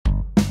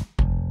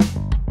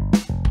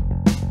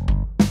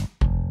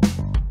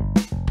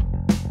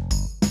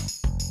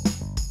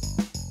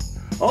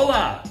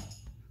Hola!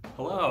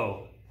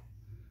 Hello.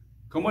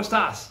 ¿Cómo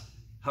estás?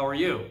 How are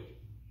you?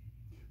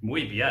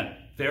 Muy bien.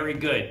 Very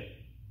good.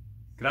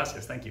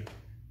 Gracias. Thank you.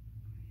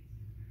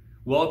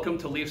 Welcome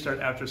to Leaf Start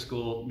After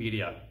School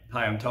Media.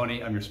 Hi, I'm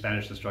Tony. I'm your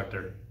Spanish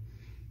instructor.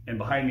 And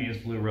behind me is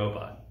Blue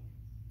Robot.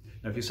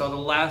 Now, if you saw the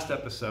last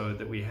episode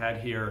that we had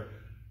here,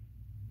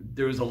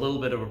 there was a little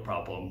bit of a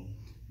problem.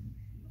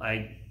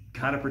 I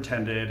kind of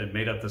pretended and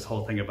made up this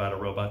whole thing about a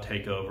robot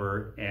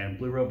takeover, and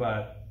Blue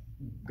Robot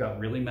got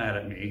really mad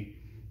at me.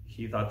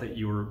 He thought that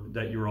you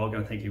were all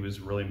going to think he was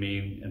really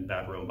mean and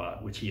bad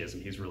robot, which he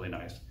isn't. He's really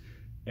nice.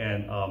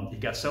 And he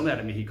got so mad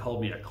at me, he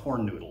called me a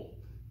corn noodle,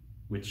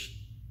 which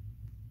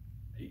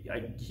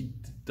he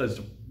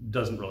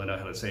doesn't really know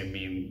how to say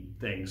mean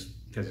things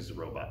because he's a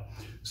robot.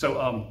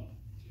 So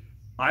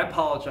I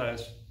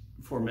apologize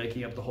for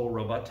making up the whole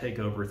robot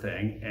takeover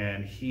thing,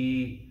 and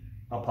he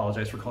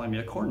apologized for calling me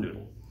a corn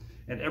noodle.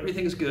 And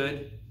everything's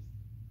good,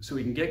 so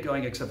we can get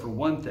going, except for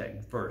one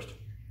thing first.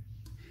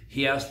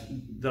 He asked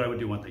that I would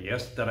do one thing. He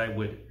asked that I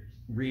would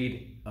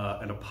read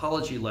an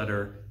apology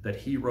letter that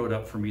he wrote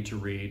up for me to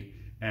read,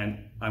 and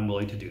I'm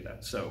willing to do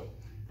that. So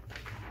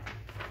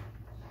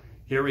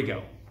here we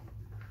go.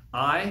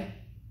 I,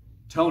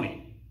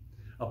 Tony,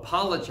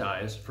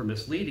 apologize for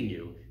misleading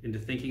you into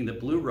thinking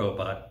that Blue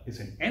Robot is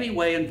in any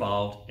way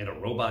involved in a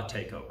robot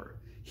takeover.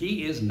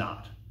 He is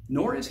not,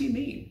 nor is he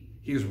mean.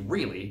 He's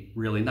really,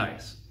 really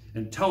nice.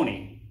 And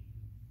Tony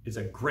is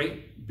a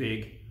great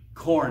big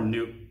corn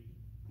noodle.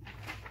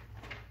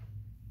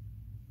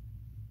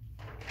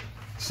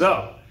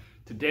 So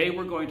today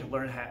we're going to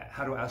learn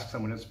how to ask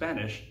someone in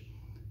Spanish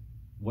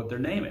what their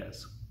name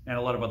is, and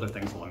a lot of other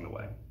things along the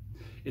way.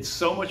 It's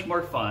so much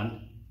more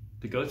fun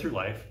to go through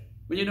life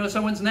when you know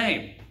someone's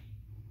name.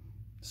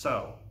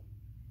 So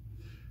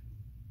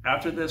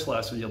after this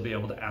lesson, you'll be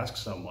able to ask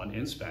someone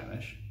in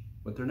Spanish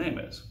what their name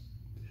is,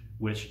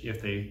 which,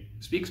 if they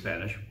speak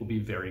Spanish, will be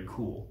very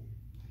cool.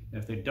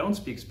 And if they don't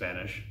speak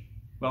Spanish,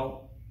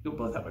 well, you'll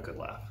both have a good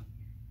laugh.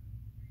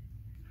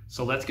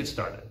 So let's get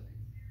started.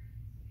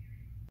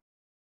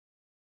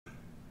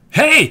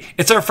 Hey,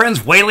 it's our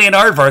friends Whaley and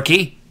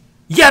Aardvarky,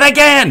 yet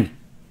again!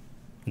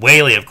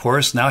 Whaley, of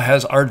course, now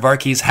has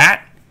Aardvarky's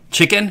hat,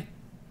 chicken,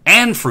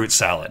 and fruit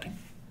salad.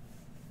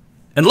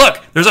 And look,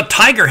 there's a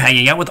tiger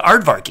hanging out with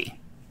Aardvarky.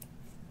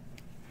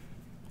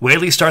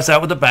 Whaley starts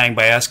out with a bang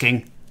by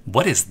asking,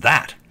 "What is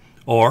that?"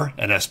 Or,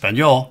 in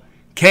Espanol,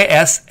 ¿Qué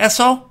es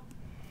eso?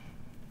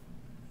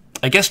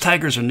 I guess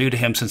tigers are new to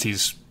him since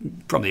he's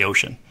from the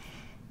ocean.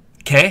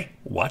 ¿Qué?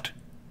 What?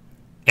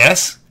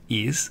 Es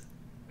is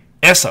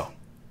eso.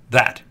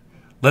 That.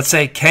 Let's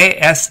say,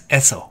 ¿Qué es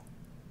eso?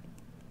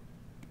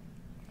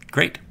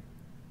 Great.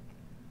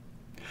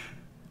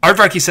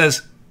 Aardvarky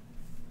says,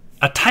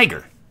 "A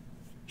tiger.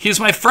 He is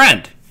my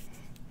friend."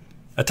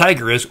 A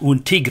tiger is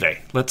un tigre.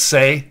 Let's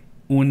say,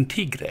 un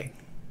tigre.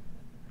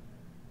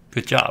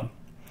 Good job.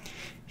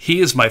 He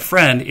is my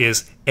friend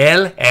is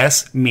él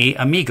es mi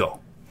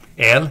amigo.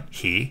 Él,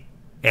 he,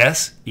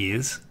 es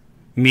is,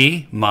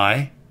 mi,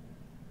 my,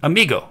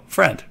 amigo,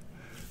 friend.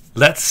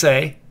 Let's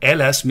say,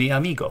 él es mi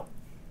amigo.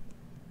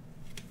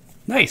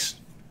 Nice.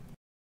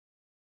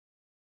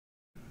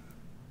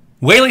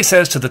 Whaley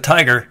says to the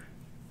tiger,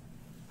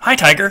 "Hi,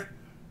 tiger.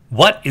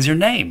 What is your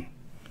name?"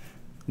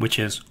 Which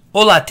is,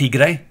 "Hola,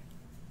 tigre.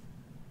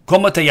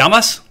 ¿Cómo te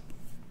llamas?"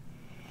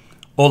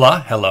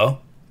 Hola, hello.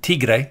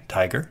 Tigre,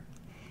 tiger.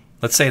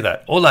 Let's say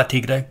that. Hola,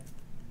 tigre.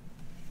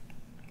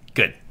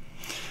 Good.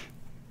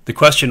 The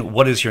question,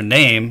 "What is your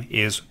name?"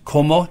 is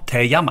 ¿Cómo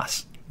te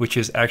llamas?, which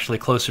is actually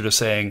closer to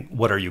saying,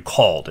 "What are you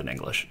called?" in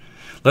English.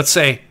 Let's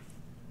say,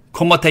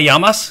 ¿Cómo te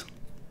llamas?"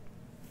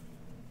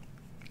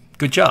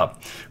 Good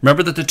job.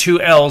 Remember that the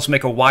two L's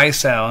make a Y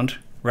sound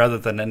rather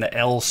than an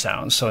L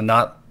sound, so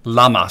not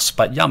llamas,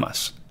 but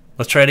llamas.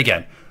 Let's try it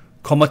again.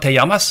 ¿Cómo te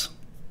llamas?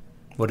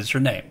 What is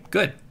your name?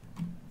 Good.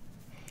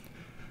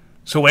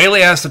 So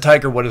Whaley asks the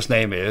tiger what his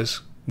name is,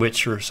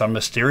 which for some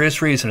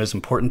mysterious reason is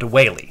important to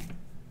Whaley.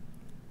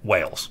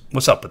 Whales.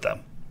 What's up with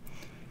them?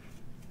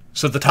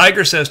 So the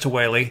tiger says to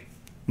Whaley,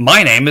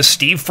 "My name is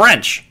Steve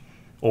French,"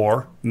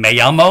 or "Me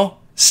llamo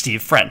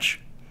Steve French."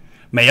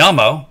 Me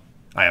llamo,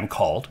 I am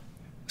called,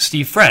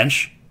 Steve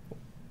French,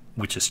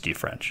 which is Steve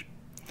French.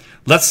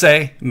 Let's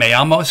say, "Me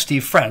llamo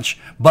Steve French,"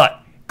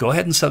 but go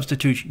ahead and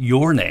substitute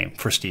your name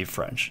for Steve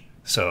French.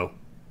 So,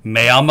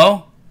 "Me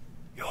llamo,"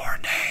 your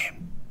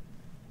name.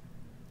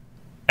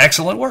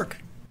 Excellent work.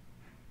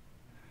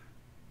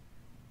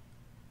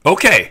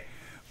 Okay,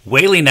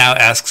 Whaley now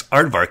asks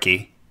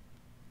Aardvarky,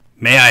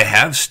 "May I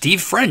have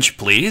Steve French,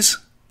 please?"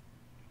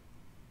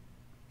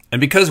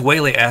 And because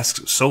Whaley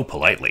asks so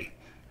politely,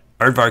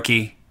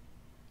 Aardvarky,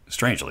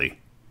 strangely,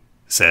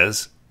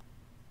 says,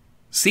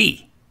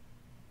 "Sí,"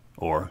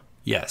 or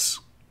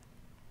yes.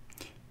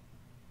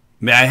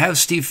 "May I have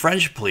Steve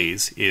French,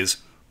 please?" is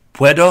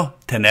 "Puedo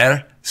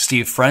tener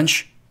Steve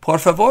French, por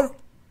favor?"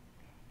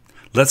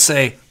 Let's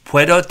say,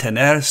 "Puedo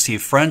tener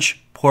Steve French,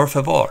 por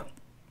favor?"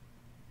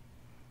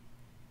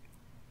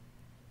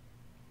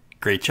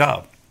 Great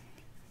job.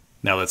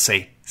 Now let's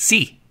say,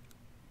 "Sí."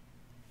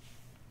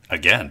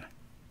 Again,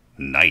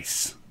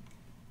 nice.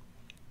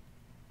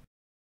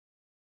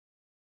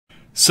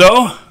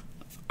 So,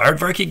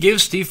 Aardvark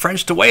gives Steve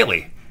French to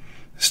Whaley.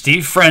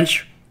 Steve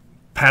French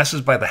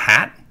passes by the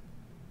hat,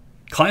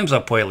 climbs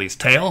up Whaley's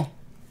tail,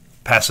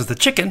 passes the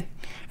chicken,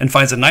 and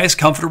finds a nice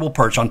comfortable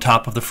perch on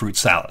top of the fruit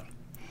salad.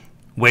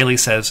 Whaley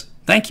says,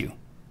 "Thank you.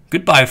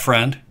 Goodbye,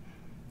 friend,"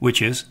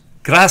 which is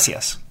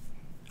gracias.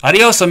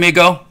 Adios,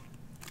 amigo.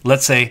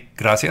 Let's say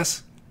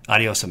gracias.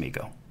 Adios,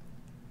 amigo.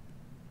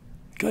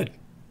 Good.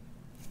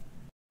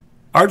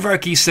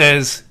 Aardvark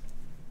says,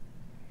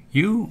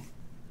 "You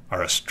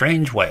are a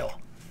strange whale.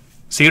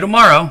 See you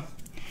tomorrow."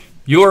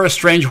 "You are a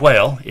strange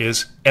whale"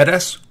 is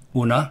eres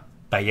una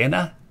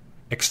ballena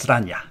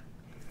extraña.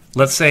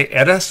 Let's say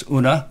eres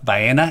una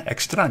ballena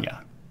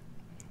extraña.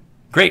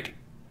 Great.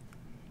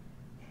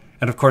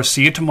 And of course,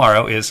 see you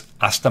tomorrow is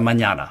hasta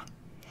mañana.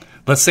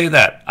 Let's say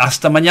that,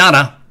 hasta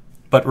mañana.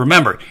 But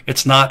remember,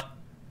 it's not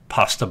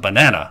pasta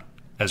banana,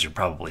 as you're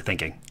probably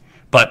thinking,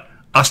 but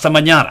hasta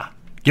mañana.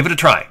 Give it a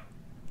try.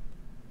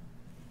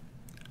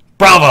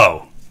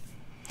 Bravo!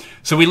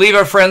 So we leave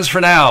our friends for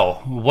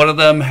now. One of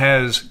them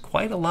has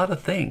quite a lot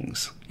of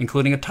things,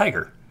 including a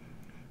tiger.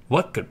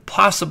 What could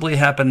possibly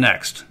happen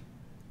next?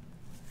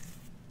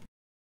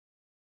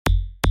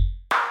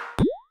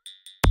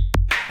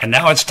 And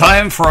now it's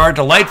time for our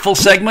delightful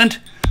segment.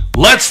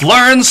 Let's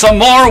learn some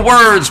more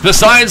words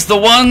besides the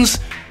ones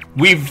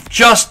we've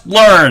just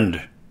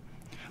learned.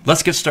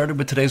 Let's get started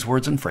with today's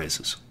words and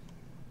phrases.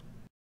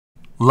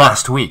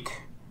 Last week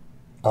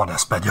on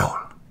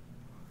Español.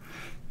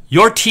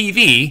 Your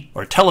TV,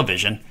 or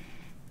television,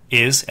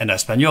 is, in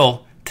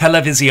Español,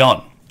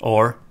 televisión,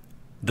 or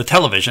the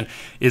television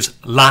is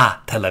la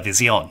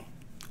televisión.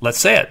 Let's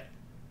say it.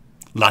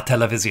 La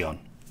televisión.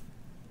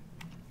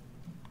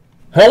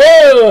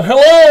 Hello,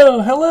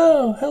 hello,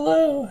 hello,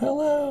 hello,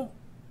 hello.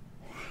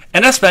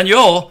 In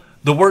Español,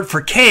 the word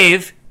for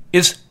cave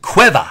is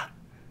cueva.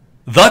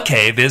 The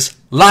cave is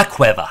la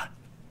cueva.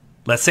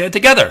 Let's say it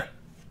together.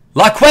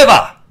 La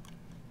cueva.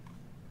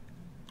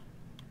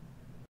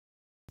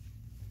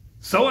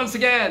 So once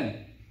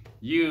again,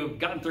 you've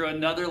gotten through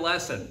another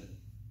lesson.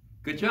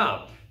 Good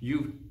job.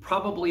 You've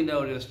probably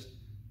noticed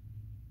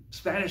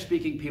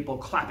Spanish-speaking people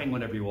clapping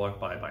whenever you walk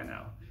by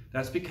now.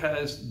 That's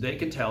because they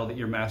can tell that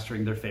you're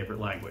mastering their favorite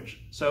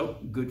language. So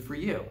good for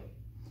you.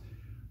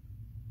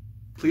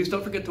 Please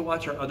don't forget to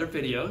watch our other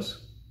videos.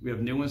 We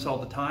have new ones all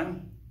the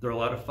time. They're a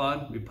lot of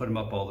fun. We put them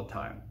up all the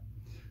time.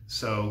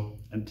 So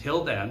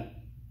until then,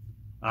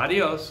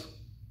 adios.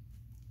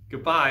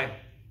 Goodbye.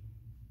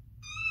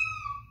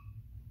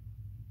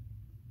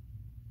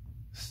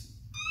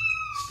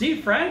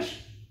 Steve French?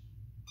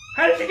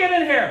 How did you get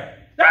in here?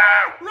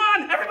 Ah!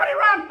 Run! Everybody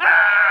run!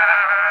 Ah!